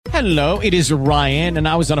Hello, it is Ryan, and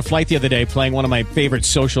I was on a flight the other day playing one of my favorite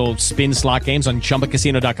social spin slot games on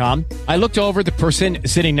ChumbaCasino.com. I looked over the person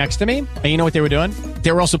sitting next to me, and you know what they were doing?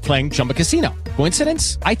 They were also playing Chumba Casino.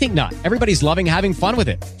 Coincidence? I think not. Everybody's loving having fun with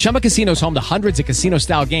it. Chumba Casino is home to hundreds of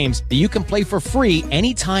casino-style games that you can play for free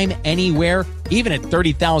anytime, anywhere, even at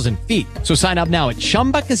 30,000 feet. So sign up now at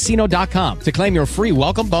ChumbaCasino.com to claim your free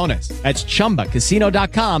welcome bonus. That's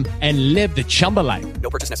ChumbaCasino.com and live the Chumba life. No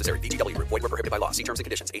purchase necessary. VGW. Void where prohibited by law. See terms and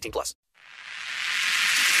conditions. 18+.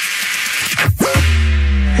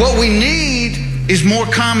 What we need is more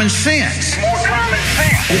common sense. More common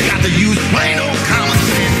sense. We got to use plain old common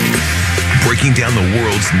sense. Breaking down the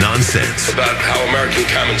world's nonsense About how American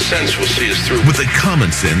common sense will see us through. with the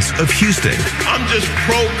common sense of Houston. I'm just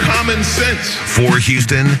pro common sense. For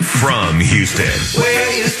Houston, from Houston.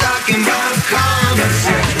 Where you talking about common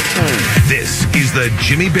sense? This is the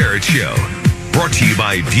Jimmy Barrett Show, brought to you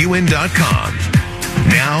by Viewin.com.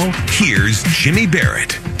 Now, here's Jimmy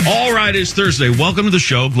Barrett. All right, it's Thursday. Welcome to the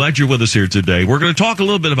show. Glad you're with us here today. We're going to talk a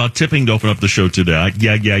little bit about tipping to open up the show today.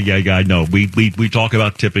 Yeah, I know. We talk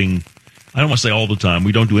about tipping. I don't want to say all the time.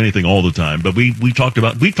 We don't do anything all the time, but we've talked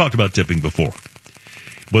about tipping before.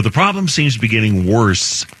 But the problem seems to be getting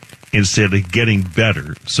worse instead of getting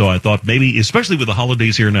better. So I thought maybe, especially with the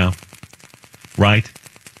holidays here now, right?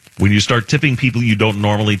 When you start tipping people you don't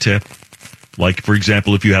normally tip, like, for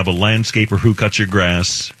example, if you have a landscaper who cuts your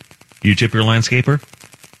grass, you tip your landscaper?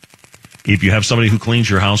 If you have somebody who cleans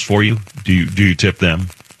your house for you, do you tip them?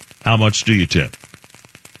 How much do you tip?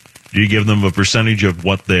 Do you give them a percentage of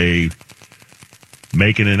what they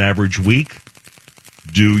make in an average week?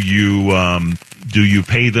 Do you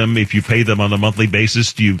pay them, if you pay them on a monthly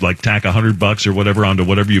basis, do you like tack $100 or whatever onto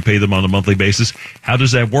whatever you pay them on a monthly basis? How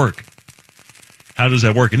does that work?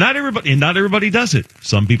 And not everybody does it.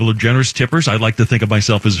 Some people are generous tippers. I like to think of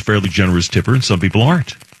myself as a fairly generous tipper, and some people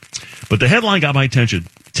aren't. But the headline got my attention.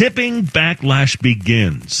 Tipping backlash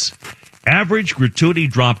begins. Average gratuity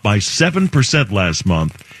dropped by 7% last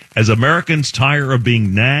month as Americans tire of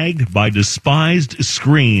being nagged by despised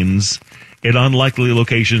screens at unlikely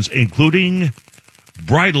locations, including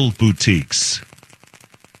bridal boutiques.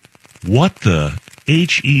 What the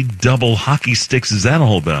H-E double hockey sticks is that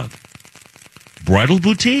all about? Bridal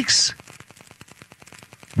boutiques?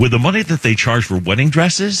 With the money that they charge for wedding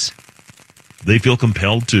dresses, they feel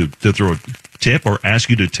compelled to throw a tip or ask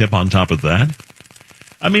you to tip on top of that?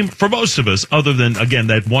 I mean, for most of us, other than, again,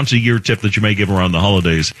 that once-a-year tip that you may give around the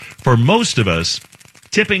holidays, for most of us,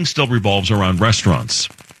 tipping still revolves around restaurants.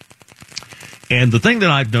 And the thing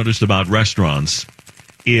that I've noticed about restaurants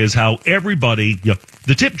is how everybody,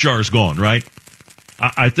 the tip jar is gone, right?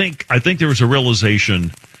 I think there was a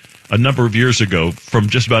realization a number of years ago from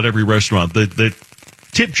just about every restaurant that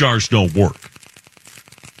tip jars don't work.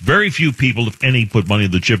 Very few people, if any, put money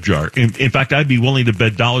in the tip jar. In fact, I'd be willing to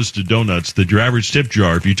bet dollars to donuts that your average tip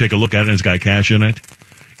jar, if you take a look at it and it's got cash in it,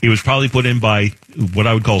 it was probably put in by what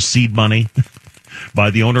I would call seed money, by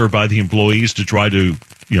the owner or by the employees to try to,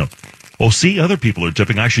 see, other people are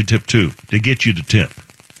tipping, I should tip too, to get you to tip.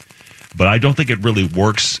 But I don't think it really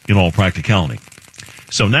works in all practicality.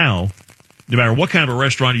 So now, no matter what kind of a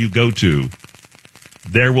restaurant you go to,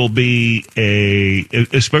 there will be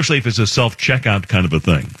especially if it's a self-checkout kind of a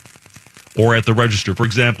thing, or at the register. For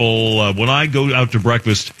example, when I go out to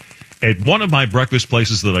breakfast, at one of my breakfast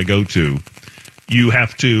places that I go to, you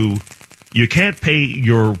can't pay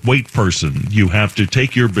your wait person. You have to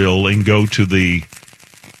take your bill and go to the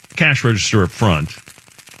cash register up front,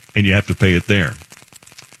 and you have to pay it there.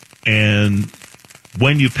 And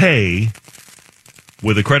when you pay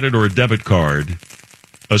with a credit or a debit card,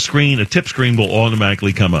 a tip screen will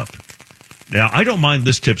automatically come up. Now, I don't mind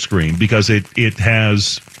this tip screen because it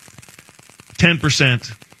has 10%,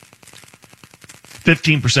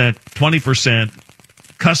 15%, 20%,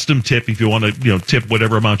 custom tip if you want to, tip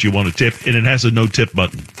whatever amount you want to tip, and it has a no tip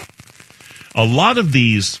button. A lot of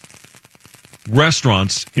these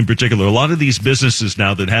restaurants in particular, a lot of these businesses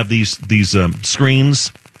now that have these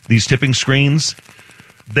screens, these tipping screens,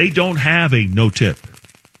 they don't have a no tip.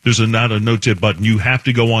 There's not a no tip button. You have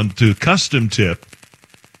to go on to custom tip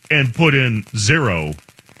and put in 0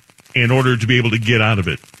 in order to be able to get out of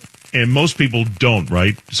it. And most people don't,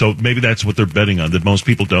 right? So maybe that's what they're betting on, that most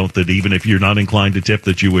people don't, that even if you're not inclined to tip,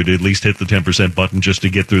 that you would at least hit the 10% button just to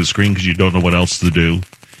get through the screen because you don't know what else to do.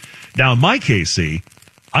 Now, in my case,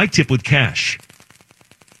 I tip with cash.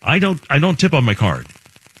 I don't tip on my card.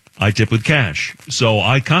 I tip with cash. So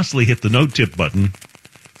I constantly hit the no tip button.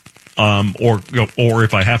 Or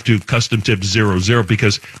if I have to, custom tip 00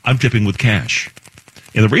 because I'm tipping with cash.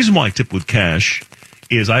 And the reason why I tip with cash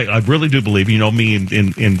is I really do believe, you know me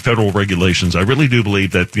in federal regulations, I really do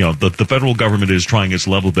believe that, you know, the federal government is trying its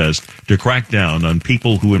level best to crack down on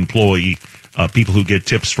people who employ people who get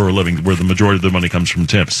tips for a living, where the majority of their money comes from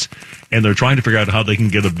tips. And they're trying to figure out how they can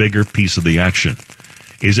get a bigger piece of the action.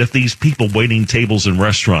 Is if these people waiting tables in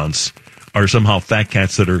restaurants are somehow fat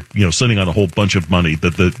cats that are, you know, sitting on a whole bunch of money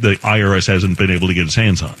that the IRS hasn't been able to get its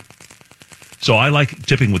hands on. So I like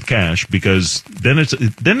tipping with cash, because then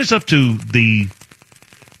it's up to the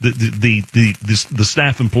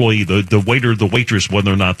staff employee, the waiter, the waitress,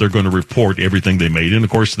 whether or not they're going to report everything they made. And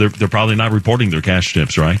of course, they're probably not reporting their cash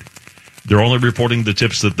tips, right? They're only reporting the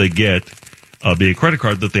tips that they get via credit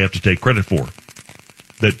card that they have to take credit for,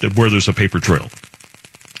 that where there's a paper trail.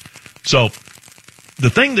 So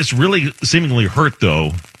the thing that's really seemingly hurt,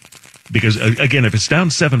 though, because again, if it's down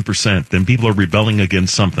 7%, then people are rebelling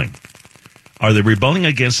against something. Are they rebelling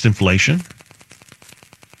against inflation?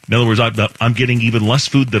 In other words, I'm getting even less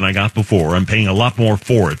food than I got before. I'm paying a lot more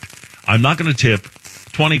for it. I'm not going to tip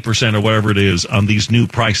 20% or whatever it is on these new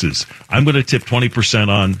prices. I'm going to tip 20%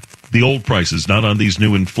 on the old prices, not on these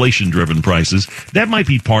new inflation-driven prices. That might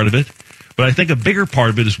be part of it, but I think a bigger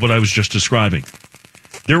part of it is what I was just describing.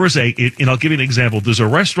 There was and I'll give you an example. There's a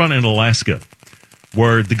restaurant in Alaska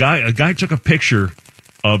where a guy took a picture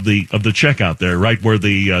of the checkout there, right, where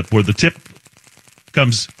the tip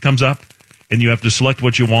comes up, and you have to select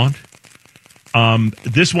what you want.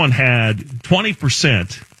 This one had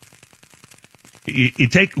 20%. You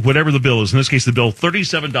take whatever the bill is. In this case, the bill,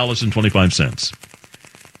 $37.25.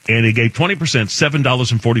 And it gave 20%,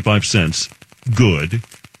 $7.45. Good. 30%,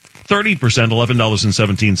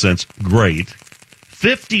 $11.17. Great.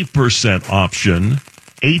 50% option,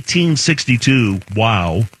 $18.62.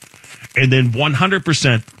 Wow. And then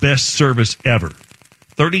 100% best service ever,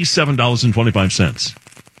 $37.25.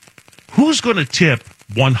 Who's going to tip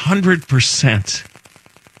 100%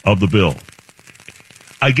 of the bill?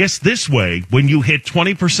 I guess this way, when you hit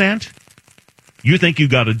 20%, you think you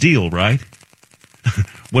got a deal, right?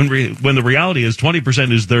 when the reality is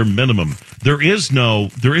 20% is their minimum. There is no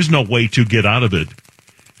way to get out of it.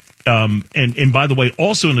 And by the way,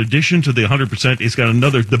 also in addition to the 100%, it's got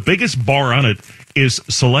the biggest bar on it is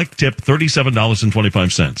select tip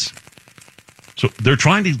 $37.25. So they're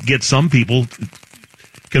trying to get some people,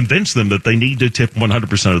 convince them that they need to tip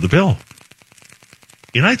 100% of the bill.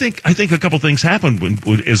 And I think a couple things happen when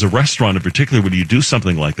as a restaurant in particular, when you do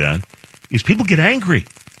something like that, is people get angry.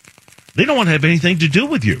 They don't want to have anything to do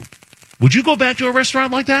with you. Would you go back to a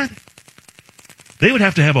restaurant like that? They would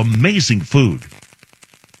have to have amazing food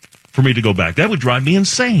for me to go back. That would drive me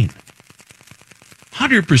insane.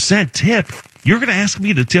 100% tip. You're going to ask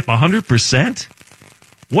me to tip 100%?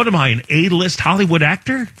 What am I, an A-list Hollywood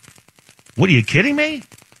actor? What, are you kidding me?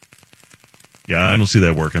 Yeah, I don't see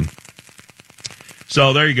that working.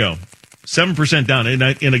 So there you go. 7% down.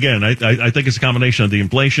 And again, I think it's a combination of the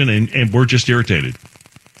inflation and we're just irritated.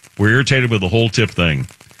 We're irritated with the whole tip thing.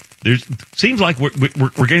 Seems like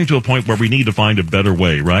we're getting to a point where we need to find a better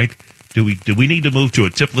way, right? Do we need to move to a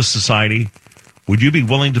tipless society? Would you be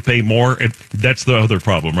willing to pay more? And that's the other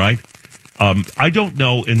problem, right? I don't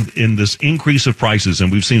know in this increase of prices,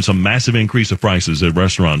 and we've seen some massive increase of prices at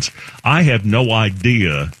restaurants. I have no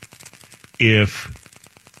idea if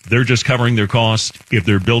they're just covering their cost, if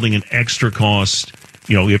they're building an extra cost,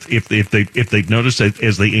 you know, if they've noticed that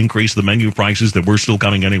as they increase the menu prices that we're still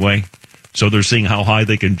coming anyway. So they're seeing how high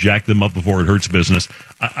they can jack them up before it hurts business.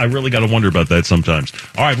 I really got to wonder about that sometimes.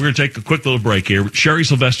 All right, we're going to take a quick little break here. Sherry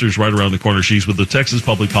Sylvester is right around the corner. She's with the Texas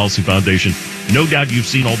Public Policy Foundation. No doubt you've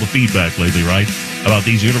seen all the feedback lately, right? About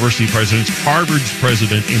these university presidents, Harvard's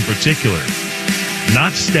president in particular,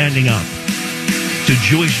 not standing up to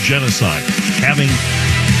Jewish genocide, having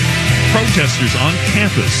protesters on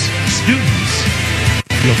campus, students,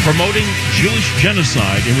 promoting Jewish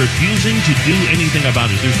genocide and refusing to do anything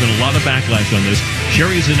about it. There's been a lot of backlash on this.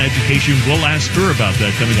 Sherry's in education. We'll ask her about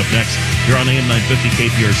that coming up next here on AM 950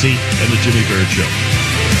 KPRC and the Jimmy Barrett Show.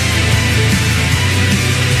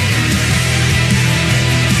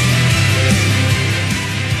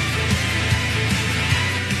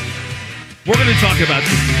 We're going to talk about,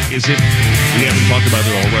 we haven't talked about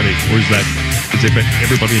it already, or is that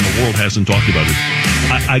everybody in the world hasn't talked about it?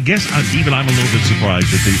 I guess even I'm a little bit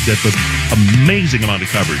surprised that the amazing amount of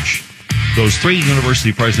coverage those three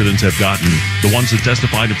university presidents have gotten, the ones that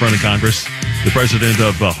testified in front of Congress, the president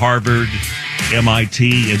of Harvard,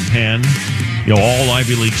 MIT, and Penn, all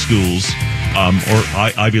Ivy League schools, or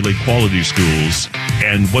Ivy League quality schools,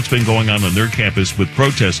 and what's been going on their campus with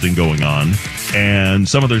protesting going on, and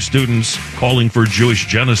some of their students calling for Jewish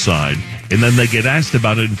genocide, and then they get asked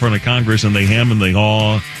about it in front of Congress, and they hem and they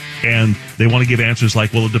haw, And they want to give answers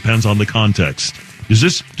like, well, it depends on the context. Does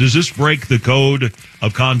this break the code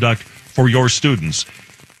of conduct for your students?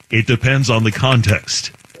 It depends on the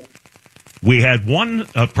context. We had one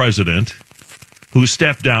president who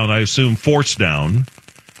stepped down, I assume forced down,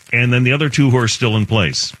 and then the other two who are still in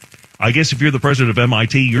place. I guess if you're the president of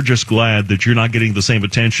MIT, you're just glad that you're not getting the same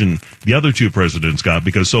attention the other two presidents got,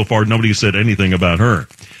 because so far nobody said anything about her.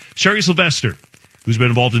 Sherry Sylvester, who's been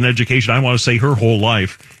involved in education, I want to say her whole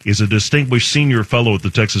life, is a distinguished senior fellow at the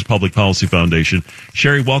Texas Public Policy Foundation.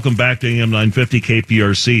 Sherry, welcome back to AM 950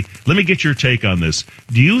 KPRC. Let me get your take on this.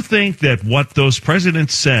 Do you think that what those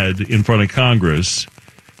presidents said in front of Congress,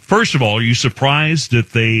 first of all, are you surprised that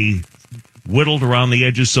they whittled around the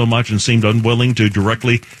edges so much and seemed unwilling to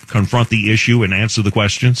directly confront the issue and answer the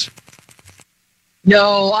questions?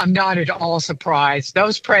 No, I'm not at all surprised.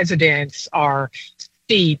 Those presidents are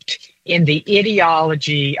steeped in the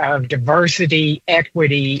ideology of diversity,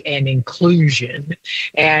 equity, and inclusion.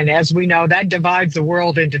 And as we know, that divides the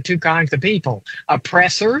world into two kinds of people,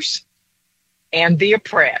 oppressors and the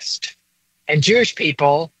oppressed. And Jewish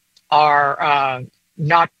people are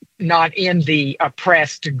not in the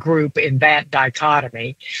oppressed group in that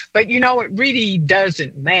dichotomy. But, it really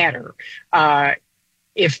doesn't matter.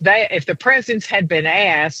 If the presidents had been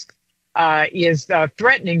asked, is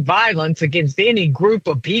threatening violence against any group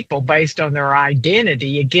of people based on their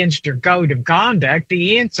identity against your code of conduct,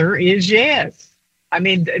 the answer is yes. I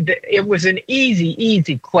mean, it was an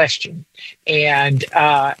easy question. And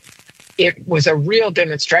it was a real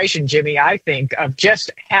demonstration, Jimmy, I think, of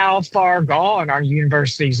just how far gone our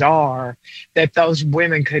universities are that those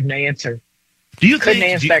women couldn't answer. Couldn't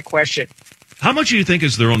answer that question. How much do you think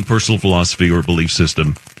is their own personal philosophy or belief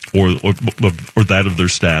system, or that of their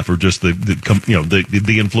staff, or just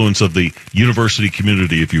the influence of the university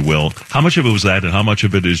community, if you will? How much of it was that, and how much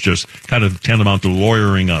of it is just kind of tantamount to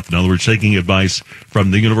lawyering up? In other words, taking advice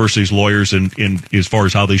from the university's lawyers in as far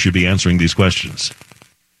as how they should be answering these questions?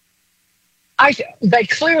 They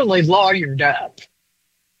clearly lawyered up,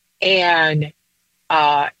 and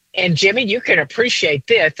Jimmy, you can appreciate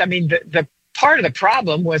this. I mean, the part of the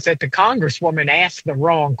problem was that the Congresswoman asked the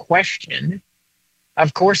wrong question.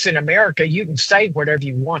 Of course, in America, you can say whatever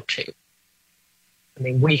you want to. I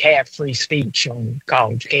mean, we have free speech on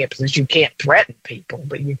college campuses. You can't threaten people,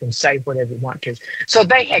 but you can say whatever you want to. So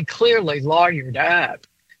they had clearly lawyered up,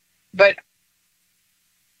 but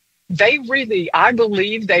I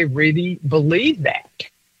believe they really believe that.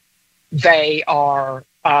 They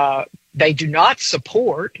do not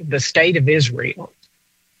support the state of Israel.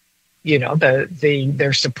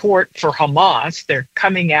 Their support for Hamas. They're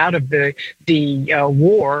coming out of the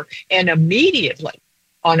war, and immediately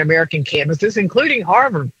on American campuses, including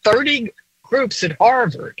Harvard, 30 groups at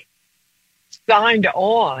Harvard signed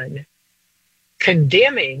on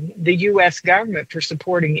condemning the U.S. government for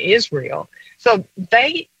supporting Israel. So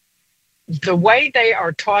the way they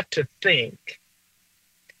are taught to think,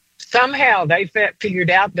 somehow they figured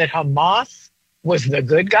out that Hamas was the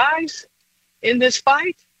good guys in this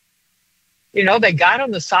fight. They got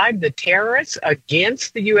on the side of the terrorists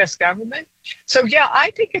against the U.S. government. So, yeah,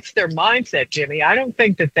 I think it's their mindset, Jimmy. I don't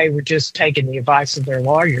think that they were just taking the advice of their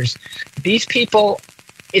lawyers. These people,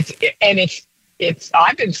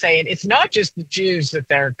 I've been saying it's not just the Jews that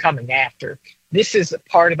they're coming after. This is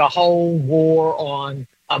part of the whole war on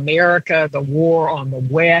America, the war on the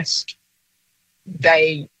West.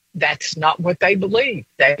 That's not what they believe.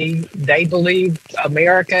 They believe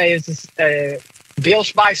America is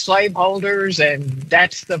built by slaveholders, and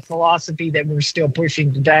that's the philosophy that we're still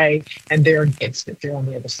pushing today, and they're against it. They're on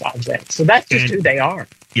the other side of that. So that's just who they are.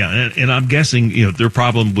 Yeah, and I'm guessing their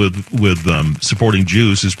problem with supporting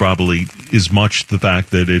Jews is probably as much the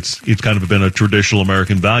fact that it's kind of been a traditional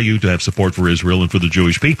American value to have support for Israel and for the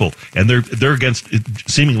Jewish people, and they're against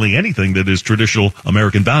seemingly anything that is traditional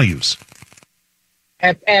American values.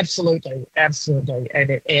 Absolutely,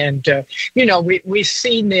 and we've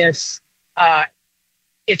seen this.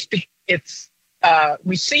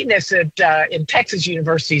 We've seen this in Texas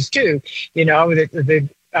universities too. The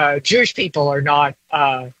Jewish people are not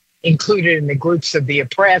included in the groups of the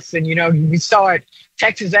oppressed, and we saw at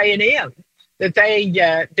Texas A&M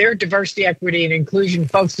that their diversity, equity, and inclusion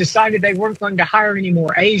folks decided they weren't going to hire any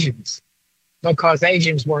more Asians because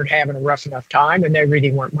Asians weren't having a rough enough time, and they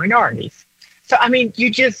really weren't minorities. So I mean, you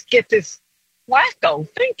just get this wacko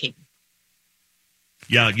thinking.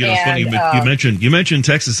 Yeah, it's funny. You mentioned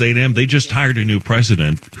Texas A&M. They just hired a new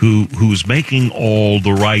president who's making all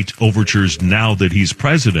the right overtures now that he's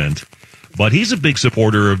president. But he's a big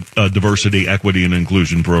supporter of diversity, equity, and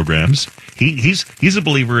inclusion programs. He's a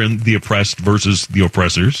believer in the oppressed versus the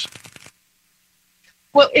oppressors.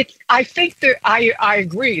 Well, I think that I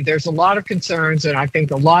agree. There's a lot of concerns, and I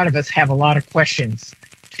think a lot of us have a lot of questions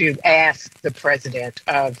to ask the president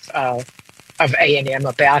of A&M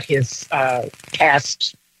about his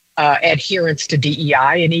past adherence to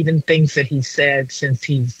DEI and even things that he's said since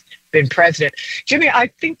he's been president. Jimmy, I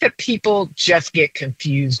think that people just get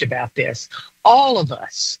confused about this. All of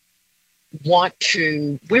us want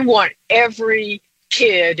every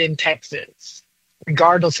kid in Texas,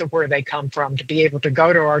 regardless of where they come from, to be able to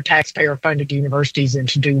go to our taxpayer-funded universities and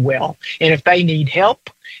to do well. And if they need help,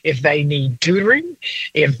 if they need tutoring,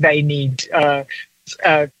 if they need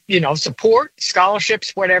support,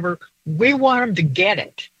 scholarships, whatever, we want them to get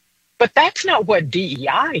it. But that's not what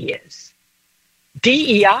DEI is.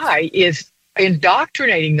 DEI is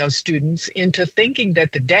indoctrinating those students into thinking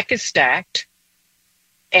that the deck is stacked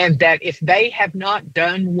and that if they have not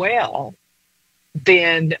done well,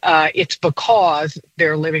 then it's because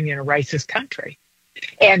they're living in a racist country.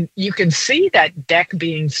 And you can see that deck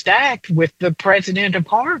being stacked with the president of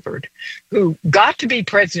Harvard, who got to be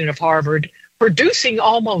president of Harvard producing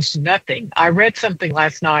almost nothing. I read something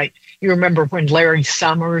last night. You remember when Larry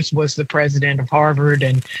Summers was the president of Harvard,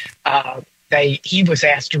 and he was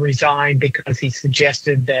asked to resign because he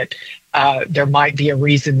suggested that there might be a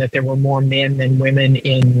reason that there were more men than women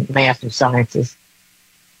in math and sciences.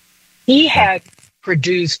 He had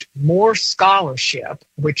produced more scholarship,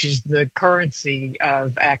 which is the currency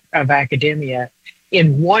of academia,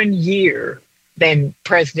 in 1 year than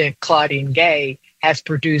President Claudine Gay has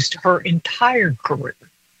produced her entire career.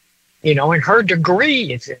 And her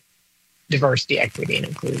degree is in diversity, equity, and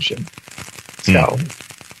inclusion. So,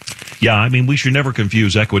 yeah, I mean, we should never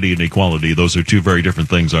confuse equity and equality. Those are two very different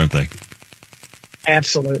things, aren't they?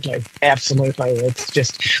 Absolutely. It's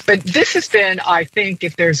just, but this has been, I think,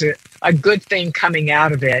 if there's a good thing coming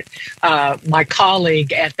out of it, my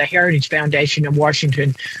colleague at the Heritage Foundation in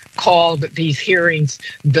Washington called these hearings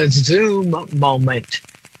the Zoom moment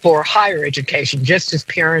for higher education, just as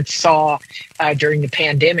parents saw during the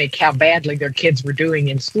pandemic how badly their kids were doing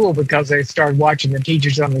in school because they started watching the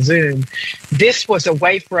teachers on the Zoom. This was a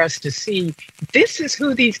way for us to see this is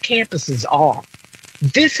who these campuses are.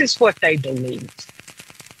 This is what they believe.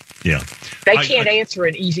 Yeah. They can't answer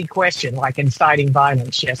an easy question like inciting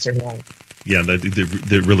violence, yes or no. Yeah,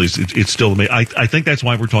 that really is. It's still amazing. I think that's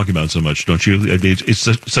why we're talking about it so much, don't you? I mean, it's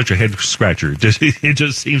such a head scratcher. It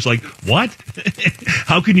just seems like, what?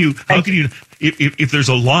 How can you? If there's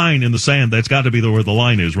a line in the sand, that's got to be where the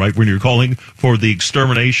line is, right? When you're calling for the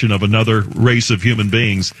extermination of another race of human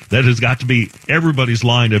beings, that has got to be everybody's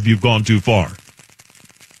line if you've gone too far.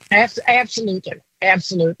 Absolutely.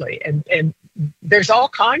 And there's all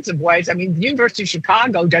kinds of ways. I mean, the University of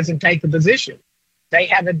Chicago doesn't take a position.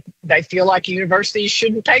 They feel like universities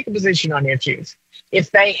shouldn't take a position on issues.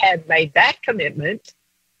 If they had made that commitment,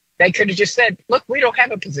 they could have just said, look, we don't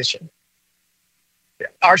have a position.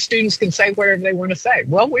 Our students can say whatever they want to say.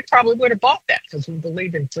 Well, we probably would have bought that because we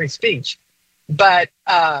believe in free speech. But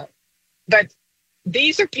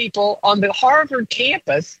these are people on the Harvard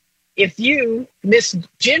campus. If you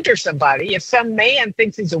misgender somebody, if some man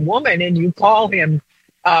thinks he's a woman and you call him,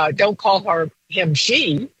 don't call him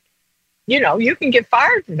she, you can get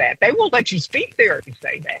fired for that. They won't let you speak there if you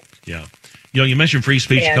say that. Yeah. You mentioned free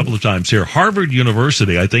speech a couple of times here. Harvard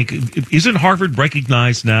University, I think, isn't Harvard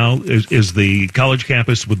recognized now as the college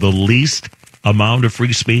campus with the least amount of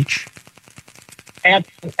free speech?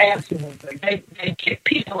 Absolutely. They kick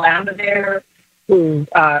people out of there who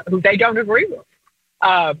they don't agree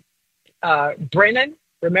with. Brennan,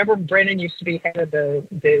 remember Brennan used to be head of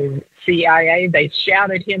the CIA? They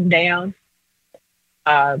shouted him down.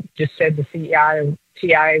 Just said the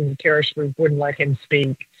CIA was a terrorist group, wouldn't let him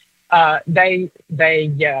speak. They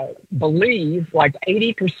believe like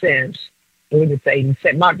 80%, I believe it's 80%,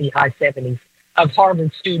 it might be high 70s, of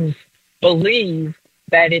Harvard students believe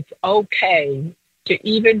that it's okay to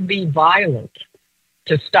even be violent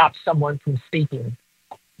to stop someone from speaking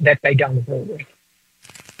that they don't agree with.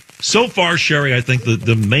 So far, Sherry, I think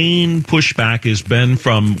the main pushback has been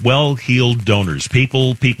from well-heeled donors,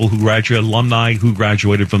 people who graduate, alumni who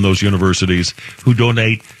graduated from those universities, who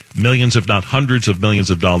donate millions, if not hundreds of millions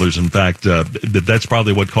of dollars. In fact, that's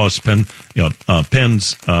probably what cost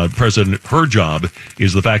Penn's president her job,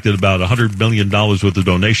 is the fact that about $100 million worth of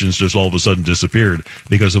donations just all of a sudden disappeared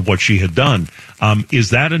because of what she had done.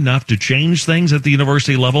 Is that enough to change things at the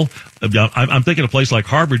university level? I'm thinking a place like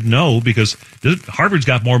Harvard, no, because Harvard's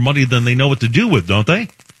got more money than they know what to do with, don't they?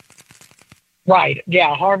 Right.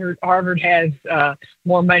 Yeah. Harvard has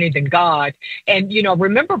more money than God. And,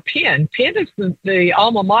 remember Penn. Penn is the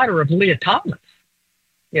alma mater of Leah Thomas.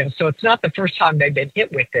 So it's not the first time they've been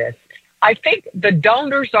hit with this. I think the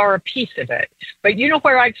donors are a piece of it. But you know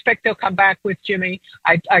where I expect they'll come back with, Jimmy?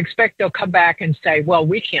 I expect they'll come back and say, well,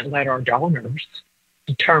 we can't let our donors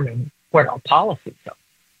determine what our policies are.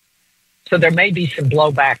 So there may be some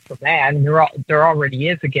blowback from that, and there already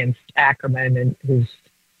is against Ackerman, and who's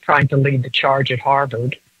trying to lead the charge at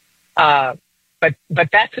Harvard. But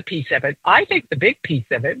that's a piece of it. I think the big piece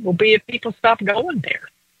of it will be if people stop going there.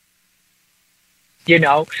 You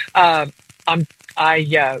know, I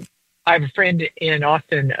have a friend in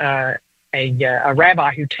Austin, a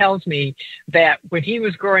rabbi, who tells me that when he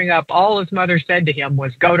was growing up, all his mother said to him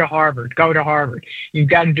was, go to Harvard, go to Harvard. You've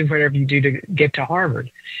got to do whatever you do to get to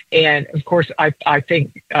Harvard. And, of course, I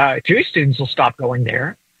think Jewish students will stop going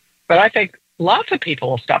there. But I think lots of people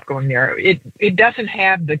will stop going there. It doesn't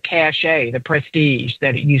have the cachet, the prestige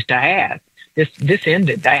that it used to have. This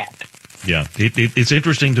ended that. Yeah, it's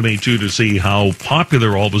interesting to me, too, to see how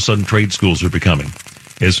popular all of a sudden trade schools are becoming.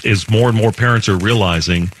 As more and more parents are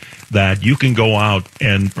realizing that you can go out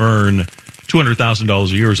and earn $200,000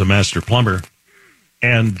 a year as a master plumber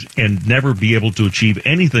and never be able to achieve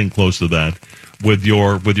anything close to that with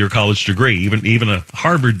your college degree, even a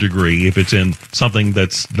Harvard degree, if it's in something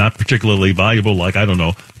that's not particularly valuable, like, I don't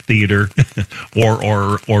know, theater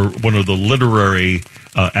or one of the literary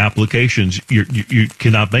applications, you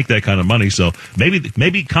cannot make that kind of money. So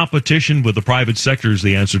maybe competition with the private sector is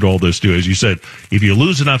the answer to all this too. As you said, if you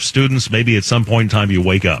lose enough students, maybe at some point in time you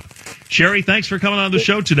wake up. Sherry, thanks for coming on the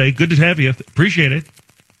show today. Good to have you. Appreciate it.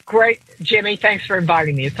 Great, Jimmy. Thanks for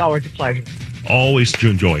inviting me. It's always a pleasure. Always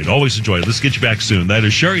enjoy it. Always enjoy it. Let's get you back soon. That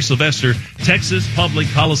is Sherry Sylvester, Texas Public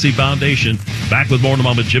Policy Foundation. Back with more in a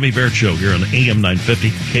moment. Jimmy Barrett Show here on AM 950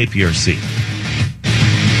 KPRC.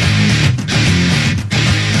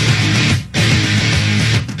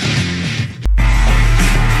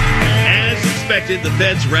 As expected, the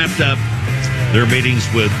Feds wrapped up their meetings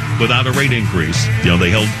without a rate increase. You know,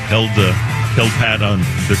 they held pat on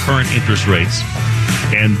the current interest rates.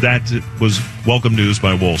 And that was welcome news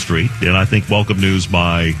by Wall Street, and I think welcome news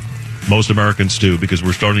by most Americans, too, because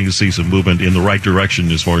we're starting to see some movement in the right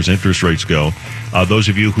direction as far as interest rates go. Those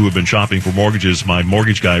of you who have been shopping for mortgages, my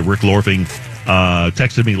mortgage guy, Rick Lorfing,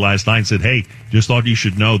 texted me last night and said, hey, just thought you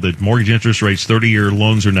should know that mortgage interest rates, 30-year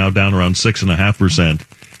loans are now down around 6.5%.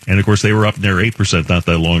 And, of course, they were up near 8% not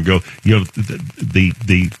that long ago. You know,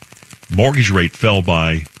 the mortgage rate fell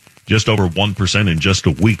by just over 1% in just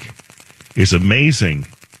a week. It's amazing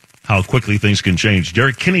how quickly things can change.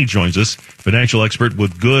 Derrick Kinney joins us, financial expert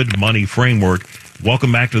with Good Money Framework.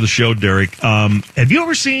 Welcome back to the show, Derrick. Have you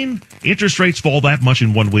ever seen interest rates fall that much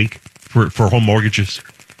in 1 week for home mortgages?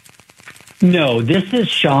 No, this is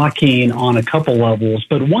shocking on a couple levels.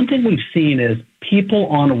 But one thing we've seen is people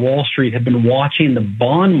on Wall Street have been watching the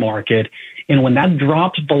bond market. And when that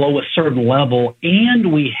drops below a certain level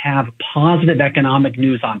and we have positive economic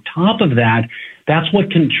news on top of that, that's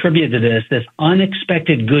what contributed to this. This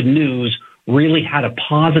unexpected good news really had a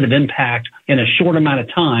positive impact in a short amount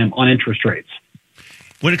of time on interest rates.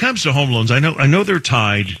 When it comes to home loans, I know they're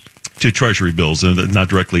tied to Treasury bills and not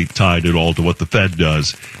directly tied at all to what the Fed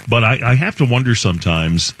does. But I have to wonder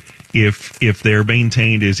sometimes if they're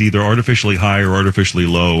maintained as either artificially high or artificially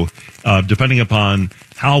low, depending upon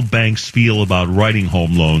how banks feel about writing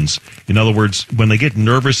home loans. In other words, when they get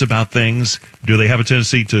nervous about things, do they have a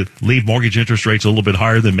tendency to leave mortgage interest rates a little bit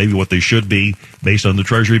higher than maybe what they should be based on the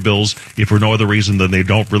Treasury bills, if for no other reason than they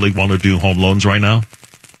don't really want to do home loans right now?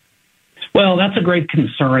 Well, that's a great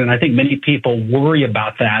concern, and I think many people worry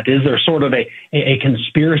about that. Is there sort of a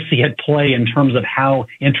conspiracy at play in terms of how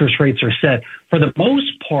interest rates are set? For the most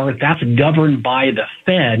part, that's governed by the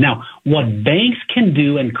Fed. Now, what banks can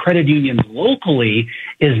do and credit unions locally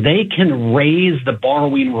is they can raise the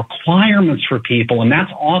borrowing requirements for people, and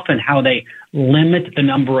that's often how they limit the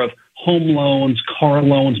number of home loans, car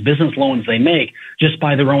loans, business loans they make just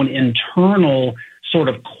by their own internal sort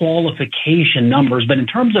of qualification numbers. But in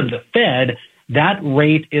terms of the Fed, that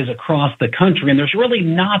rate is across the country, and there's really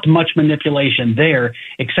not much manipulation there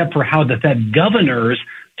except for how the Fed governors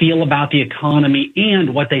feel about the economy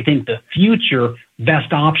and what they think the future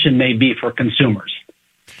best option may be for consumers.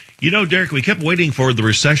 You know, Derrick, we kept waiting for the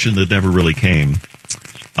recession that never really came.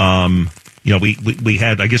 You know, we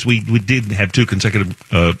had, I guess we did have two consecutive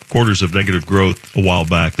quarters of negative growth a while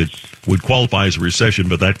back that would qualify as a recession,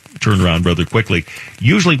 but that turned around rather quickly.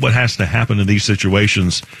 Usually what has to happen in these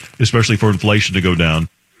situations, especially for inflation to go down,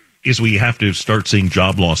 is we have to start seeing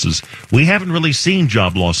job losses. We haven't really seen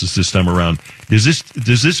job losses this time around. Does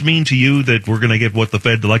this mean to you that we're going to get what the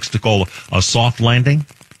Fed likes to call a soft landing?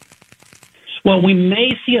 Well, we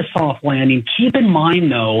may see a soft landing. Keep in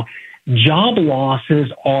mind, though, job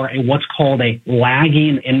losses are what's called a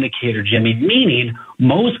lagging indicator, Jimmy, meaning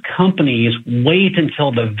most companies wait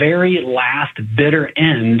until the very last bitter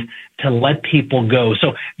end to let people go.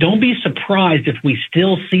 So don't be surprised if we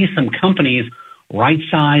still see some companies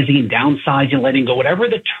right-sizing, downsizing, letting go, whatever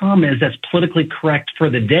the term is that's politically correct for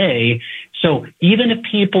the day. So even if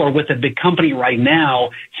people are with a big company right now,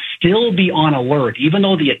 still be on alert. Even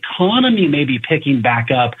though the economy may be picking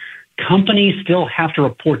back up, companies still have to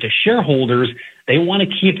report to shareholders. They want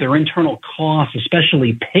to keep their internal costs,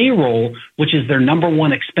 especially payroll, which is their number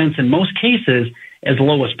one expense in most cases, as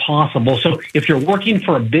low as possible. So if you're working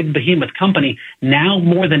for a big behemoth company, now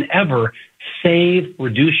more than ever, save,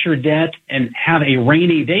 reduce your debt, and have a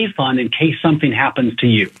rainy day fund in case something happens to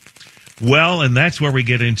you. Well, and that's where we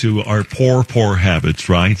get into our poor habits,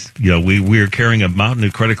 right? You know, we're carrying a mountain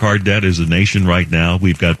of credit card debt as a nation right now.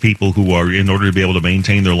 We've got people who are, in order to be able to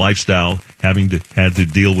maintain their lifestyle, had to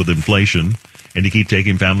deal with inflation and to keep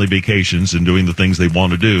taking family vacations and doing the things they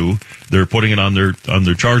want to do. They're putting it on their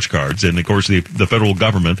charge cards. And of course, the federal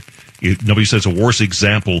government, nobody says a worse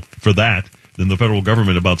example for that than the federal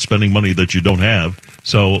government about spending money that you don't have.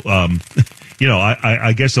 So, you know,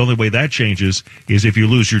 I guess the only way that changes is if you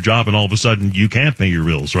lose your job and all of a sudden you can't pay your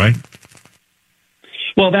bills, right?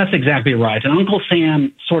 Well, that's exactly right. And Uncle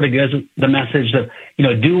Sam sort of gives the message that, you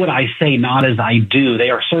know, do what I say, not as I do. They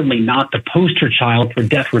are certainly not the poster child for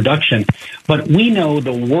debt reduction. But we know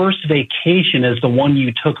the worst vacation is the one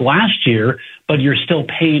you took last year, but you're still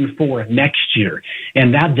paying for next year.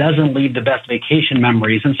 And that doesn't leave the best vacation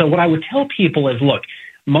memories. And so what I would tell people is, look,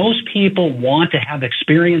 most people want to have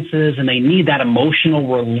experiences and they need that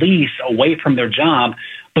emotional release away from their job,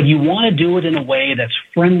 but you want to do it in a way that's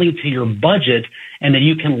friendly to your budget and that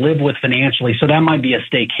you can live with financially. So that might be a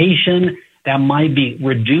staycation, that might be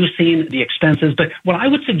reducing the expenses. But what I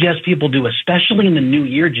would suggest people do, especially in the new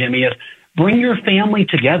year, Jimmy, is bring your family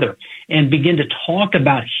together and begin to talk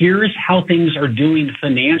about here's how things are doing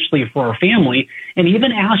financially for our family. And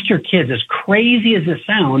even ask your kids, as crazy as this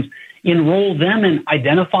sounds, enroll them in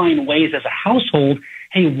identifying ways as a household.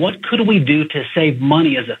 Hey, what could we do to save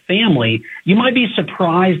money as a family? You might be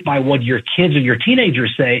surprised by what your kids or your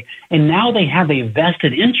teenagers say, and now they have a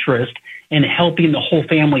vested interest in helping the whole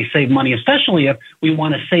family save money, especially if we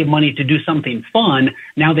want to save money to do something fun.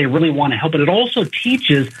 Now they really want to help. But it also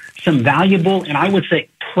teaches some valuable and I would say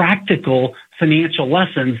practical financial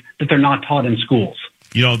lessons that they're not taught in schools.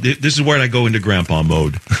 You know, this is where I go into grandpa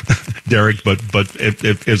mode, Derrick, but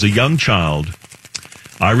if, as a young child,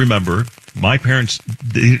 I remember my parents,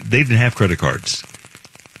 they didn't have credit cards.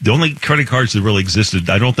 The only credit cards that really existed,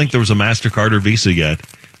 I don't think there was a MasterCard or Visa yet.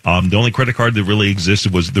 The only credit card that really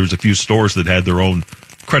existed was there was a few stores that had their own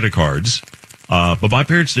credit cards. But my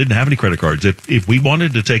parents didn't have any credit cards. If we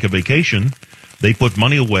wanted to take a vacation, they put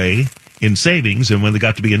money away in savings, and when they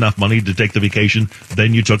got to be enough money to take the vacation,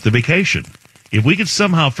 then you took the vacation. If we could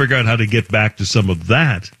somehow figure out how to get back to some of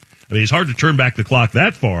that, I mean, it's hard to turn back the clock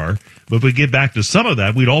that far, but if we get back to some of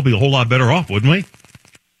that, we'd all be a whole lot better off, wouldn't we?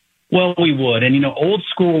 Well, we would. And, you know, old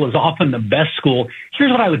school is often the best school.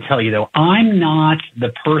 Here's what I would tell you, though. I'm not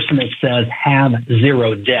the person that says have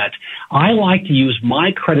zero debt. I like to use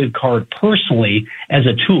my credit card personally as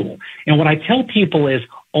a tool. And what I tell people is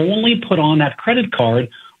only put on that credit card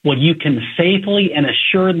what you can safely and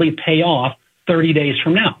assuredly pay off 30 days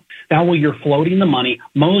from now. That way you're floating the money.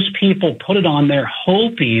 Most people put it on there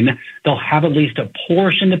hoping they'll have at least a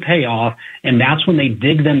portion to pay off, and that's when they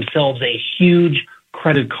dig themselves a huge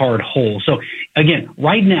credit card hole. So again,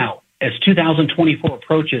 right now, as 2024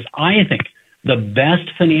 approaches, I think the best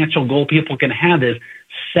financial goal people can have is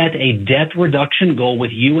set a debt reduction goal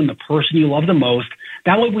with you and the person you love the most.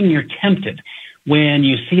 That way when you're tempted, when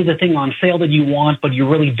you see the thing on sale that you want, but you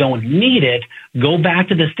really don't need it, go back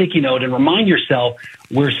to the sticky note and remind yourself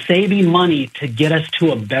we're saving money to get us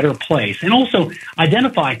to a better place. And also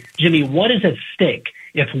identify, Jimmy, what is at stake?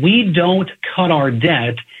 If we don't cut our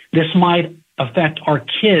debt, this might affect our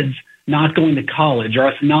kids not going to college or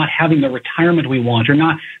us not having the retirement we want or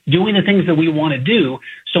not doing the things that we want to do.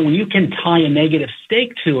 So when you can tie a negative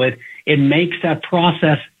stake to it, it makes that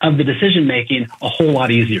process of the decision making a whole lot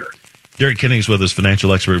easier. Derrick Kinney is with us,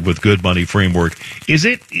 financial expert with Good Money Framework. Is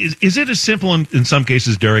it as simple in some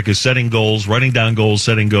cases, Derrick, as setting goals, writing down goals,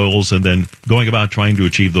 setting goals, and then going about trying to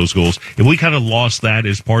achieve those goals? If we kind of lost that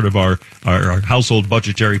as part of our household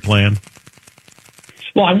budgetary plan?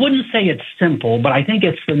 Well, I wouldn't say it's simple, but I think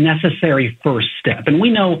it's the necessary first step. And we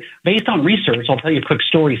know, based on research, I'll tell you a quick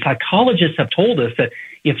story. Psychologists have told us that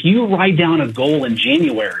if you write down a goal in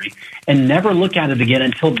January and never look at it again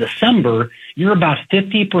until December, you're about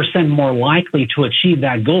 50% more likely to achieve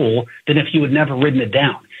that goal than if you had never written it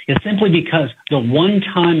down. is simply because the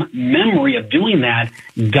one-time memory of doing that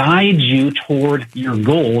guides you toward your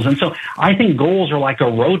goals. And so I think goals are like a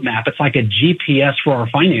roadmap. It's like a GPS for our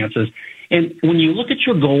finances. And when you look at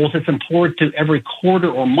your goals, it's important to every quarter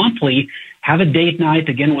or monthly have a date night,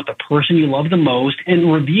 again, with the person you love the most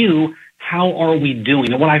and review how are we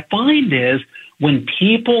doing. And what I find is when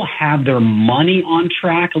people have their money on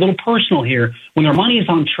track, a little personal here, when their money is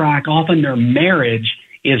on track, often their marriage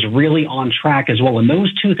is really on track as well. And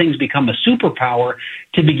those two things become a superpower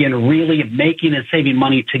to begin really making and saving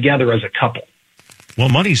money together as a couple. Well,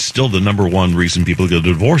 money's still the number one reason people get a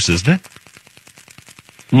divorce, isn't it?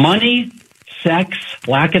 Money, sex,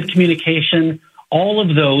 lack of communication, all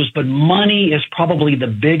of those, but money is probably the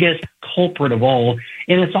biggest culprit of all.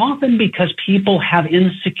 And it's often because people have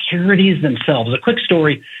insecurities themselves. A quick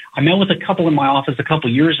story, I met with a couple in my office a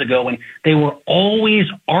couple years ago, and they were always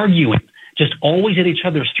arguing, just always at each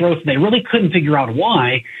other's throats, and they really couldn't figure out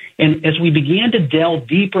why. And as we began to delve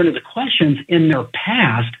deeper into the questions in their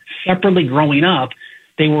past, separately growing up,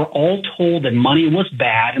 they were all told that money was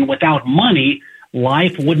bad, and without money,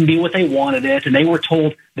 life wouldn't be what they wanted it. And they were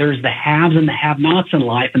told there's the haves and the have-nots in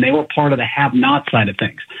life, and they were part of the have-not side of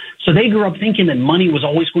things. So they grew up thinking that money was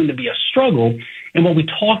always going to be a struggle. And what we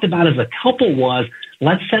talked about as a couple was,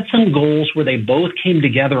 let's set some goals where they both came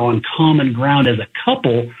together on common ground as a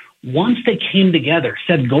couple. Once they came together,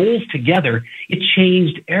 set goals together, it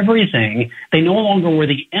changed everything. They no longer were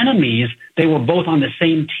the enemies. They were both on the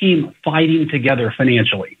same team fighting together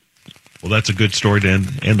financially. Well, that's a good story to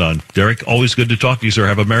end on. Derrick, always good to talk to you, sir.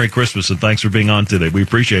 Have a Merry Christmas, and thanks for being on today. We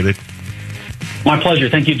appreciate it. My pleasure.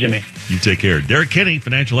 Thank you, Jimmy. You take care. Derrick Kinney,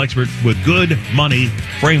 financial expert with Good Money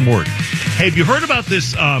Framework. Hey, have you heard about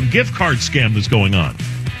this gift card scam that's going on?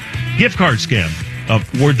 Gift card scam.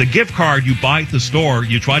 Where the gift card you buy at the store,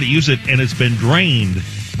 you try to use it, and it's been drained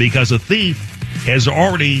because a thief has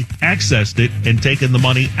already accessed it and taken the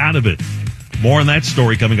money out of it. More on that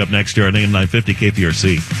story coming up next year on AM 950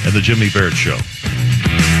 KPRC and the Jimmy Barrett Show.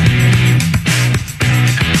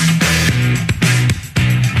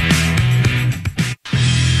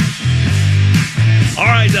 All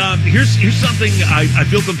right, here's something I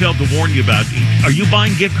feel compelled to warn you about. Are you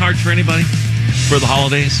buying gift cards for anybody for the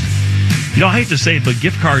holidays? You know, I hate to say it, but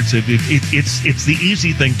gift cards, it's the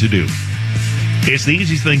easy thing to do. It's the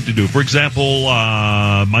easy thing to do. For example,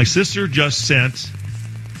 my sister just sent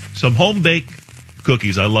some home-baked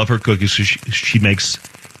cookies. I love her cookies. She makes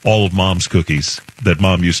all of Mom's cookies that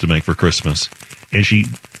Mom used to make for Christmas. And she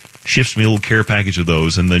ships me a little care package of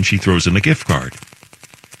those, and then she throws in a gift card.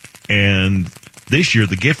 And this year,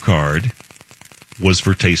 the gift card was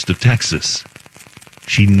for Taste of Texas.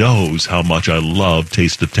 She knows how much I love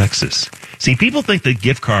Taste of Texas. See, people think that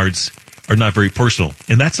gift cards are not very personal,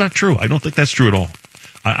 and that's not true. I don't think that's true at all.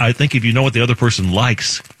 I think if you know what the other person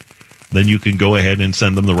likes, then you can go ahead and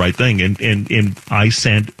send them the right thing. And I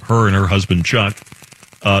sent her and her husband, Chuck,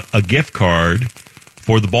 a gift card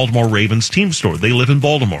for the Baltimore Ravens team store. They live in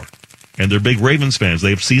Baltimore, and they're big Ravens fans. They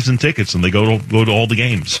have season tickets, and they go to all the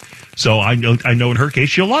games. So I know in her case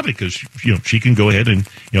she'll love it because she can go ahead and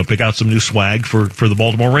pick out some new swag for the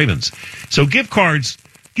Baltimore Ravens. So gift cards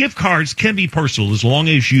can be personal as long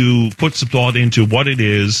as you put some thought into what it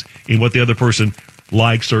is and what the other person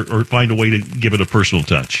likes, or find a way to give it a personal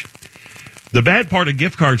touch. The bad part of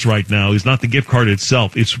gift cards right now is not the gift card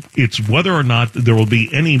itself. It's whether or not there will be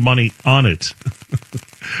any money on it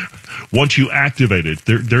once you activate it.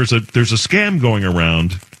 There's a scam going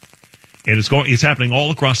around, and it's happening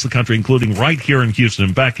all across the country, including right here in Houston.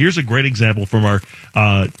 In fact, here's a great example from our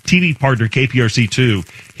TV partner KPRC2.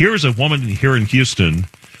 Here's a woman here in Houston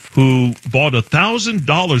who bought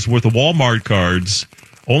 $1,000 worth of Walmart cards,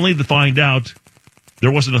 only to find out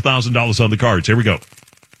there wasn't $1,000 on the cards. Here we go.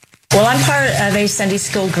 Well, I'm part of a Sunday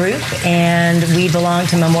school group, and we belong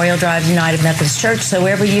to Memorial Drive United Methodist Church. So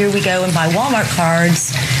every year we go and buy Walmart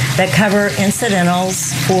cards that cover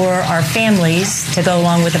incidentals for our families to go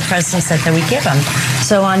along with the presents that we give them.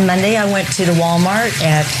 So on Monday, I went to the Walmart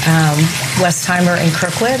at Westheimer and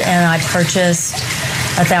Kirkwood, and I purchased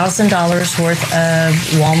 $1,000 worth of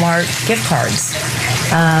Walmart gift cards.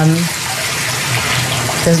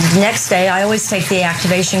 The next day, I always take the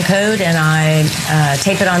activation code and I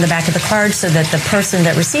tape it on the back of the card so that the person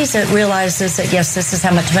that receives it realizes that, yes, this is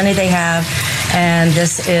how much money they have and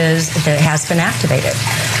that has been activated.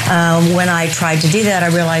 When I tried to do that,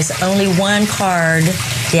 I realized only one card,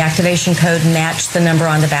 the activation code matched the number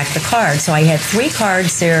on the back of the card. So I had 3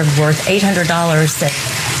 cards there worth $800 that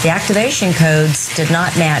the activation codes did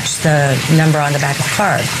not match the number on the back of the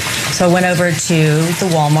card. So I went over to the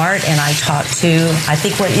Walmart and I talked to, I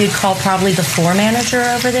think what you'd call probably the floor manager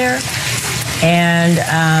over there. And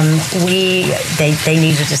they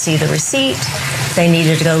needed to see the receipt. They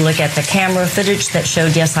needed to go look at the camera footage that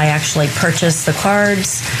showed, yes, I actually purchased the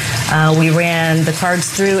cards. We ran the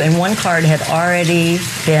cards through, and one card had already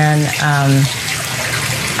been,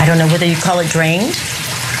 I don't know whether you call it drained.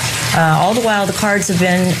 All the while, the cards have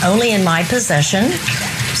been only in my possession.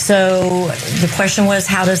 So the question was,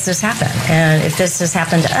 how does this happen? And if this has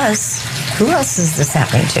happened to us, who else is this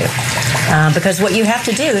happening to? Because what you have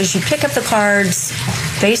to do is you pick up the cards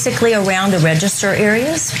basically around the register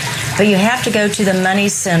areas, but you have to go to the money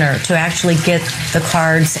center to actually get the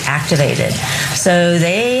cards activated. So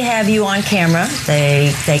they have you on camera.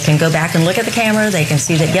 They can go back and look at the camera. They can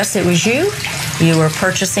see that, yes, it was you. You were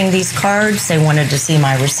purchasing these cards. They wanted to see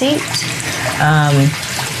my receipt.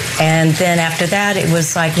 And then after that, it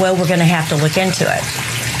was like, well, we're going to have to look into it.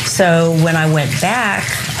 So when I went back,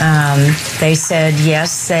 they said,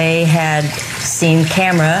 yes, they had seen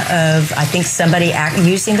camera of, I think, somebody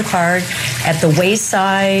using the card at the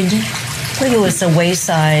Wayside, I believe it was the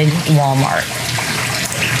Wayside Walmart.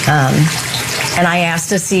 And I asked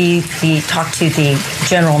to talk to the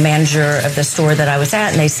general manager of the store that I was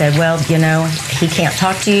at, and they said, well, he can't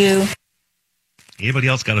talk to you. Anybody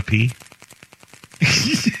else got to pee?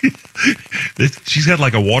 She's got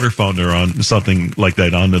like a water fountain or on something like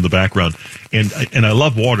that on in the background, and I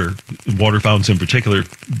love water fountains in particular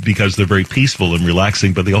because they're very peaceful and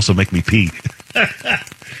relaxing, but they also make me pee.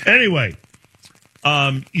 Anyway,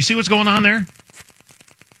 you see what's going on there,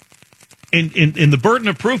 and the burden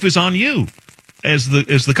of proof is on you as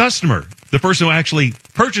the customer, the person who actually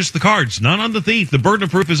purchased the cards, not on the thief. The burden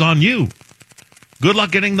of proof is on you. Good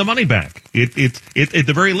luck getting the money back. It at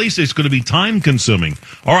the very least, it's going to be time consuming.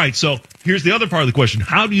 All right, so here's the other part of the question: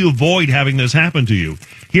 how do you avoid having this happen to you?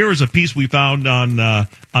 Here is a piece we found on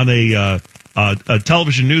a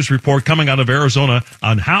television news report coming out of Arizona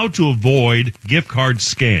on how to avoid gift card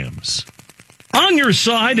scams. On Your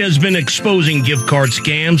Side has been exposing gift card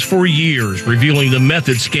scams for years, revealing the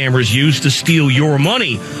method scammers use to steal your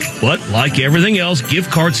money. But like everything else, gift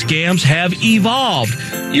card scams have evolved.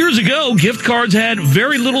 Years ago, gift cards had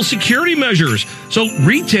very little security measures, so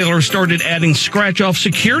retailers started adding scratch-off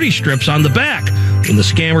security strips on the back. When the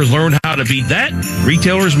scammers learned how to beat that,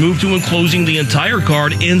 retailers moved to enclosing the entire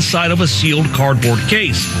card inside of a sealed cardboard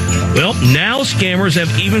case. Well, now scammers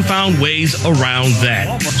have even found ways around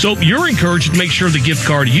that. So you're encouraged to make sure the gift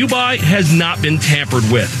card you buy has not been tampered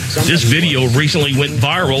with. This video recently went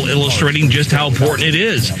viral, illustrating just how important it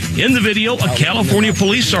is. In the video, a California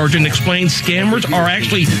police sergeant explains scammers are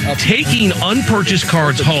actually taking unpurchased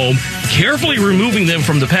cards home, carefully removing them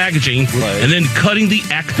from the packaging, and then cutting the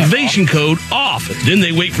activation code off. Then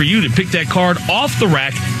they wait for you to pick that card off the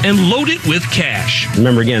rack and load it with cash.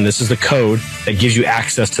 Remember, again, this is the code that gives you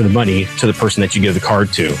access to the money to the person that you give the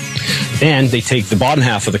card to. Then they take the bottom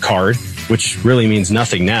half of the card, which really means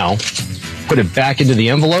nothing now, put it back into the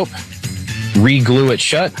envelope, re-glue it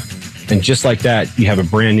shut, and just like that, you have a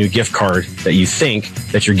brand new gift card that you think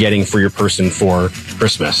that you're getting for your person for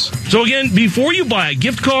Christmas. So again, before you buy a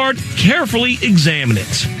gift card, carefully examine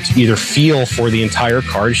it. Either feel for the entire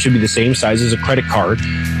card, it should be the same size as a credit card,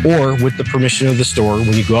 or with the permission of the store,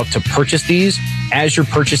 when you go up to purchase these, as you're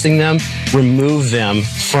purchasing them, remove them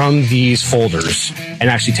from these folders and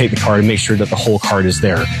actually take the card and make sure that the whole card is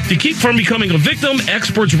there. To keep from becoming a victim,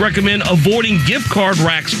 experts recommend avoiding gift card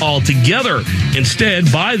racks altogether.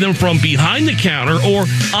 Instead, buy them from behind the counter or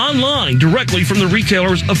online directly from the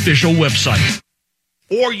retailer's official website.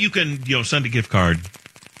 Or you can, send a gift card,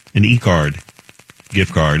 an e-card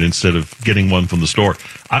gift card, instead of getting one from the store.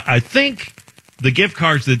 I think the gift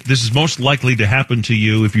cards that this is most likely to happen to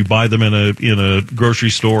you if you buy them in a grocery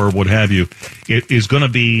store or what have you, it is going to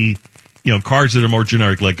be, cards that are more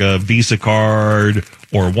generic, like a Visa card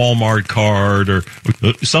or a Walmart card or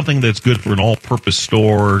something that's good for an all-purpose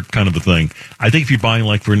store kind of a thing. I think if you're buying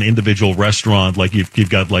like for an individual restaurant, like you've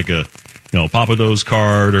got like a Papa Do's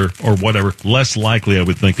card or whatever, less likely I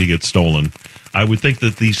would think to get stolen. I would think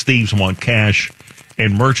that these thieves want cash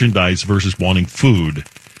and merchandise versus wanting food.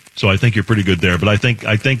 So I think you're pretty good there. But I think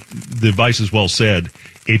the advice is well said.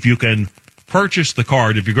 If you can purchase the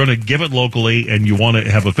card, if you're going to give it locally and you want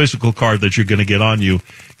to have a physical card that you're going to get on you,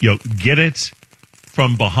 get it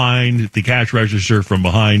from behind the cash register, from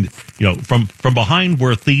behind, from behind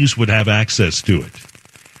where thieves would have access to it.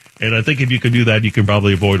 And I think if you can do that, you can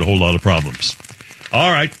probably avoid a whole lot of problems.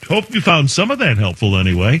 All right. Hope you found some of that helpful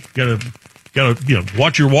anyway. Gotta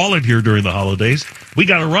watch your wallet here during the holidays. We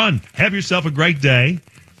got to run. Have yourself a great day.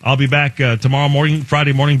 I'll be back tomorrow morning,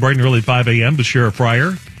 Friday morning, bright and early at 5 a.m. with Sheriff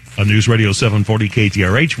Fryer on News Radio 740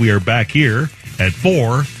 KTRH. We are back here at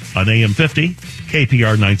 4 on AM 50,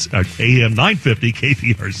 AM 950,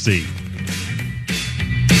 KPRC.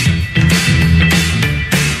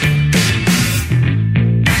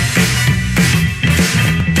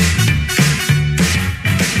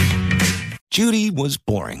 Judy was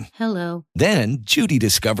boring. Hello. Then Judy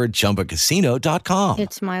discovered ChumbaCasino.com.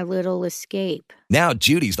 It's my little escape. Now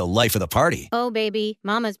Judy's the life of the party. Oh, baby,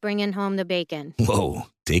 mama's bringing home the bacon. Whoa,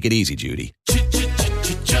 take it easy, Judy.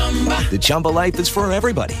 The Chumba life is for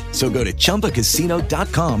everybody. So go to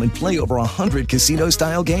ChumbaCasino.com and play over 100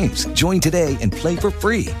 casino-style games. Join today and play for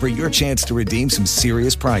free for your chance to redeem some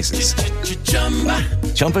serious prizes.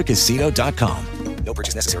 ChumbaCasino.com. No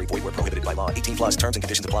purchase necessary. Void where prohibited by law. 18 plus terms and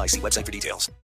conditions apply. See website for details.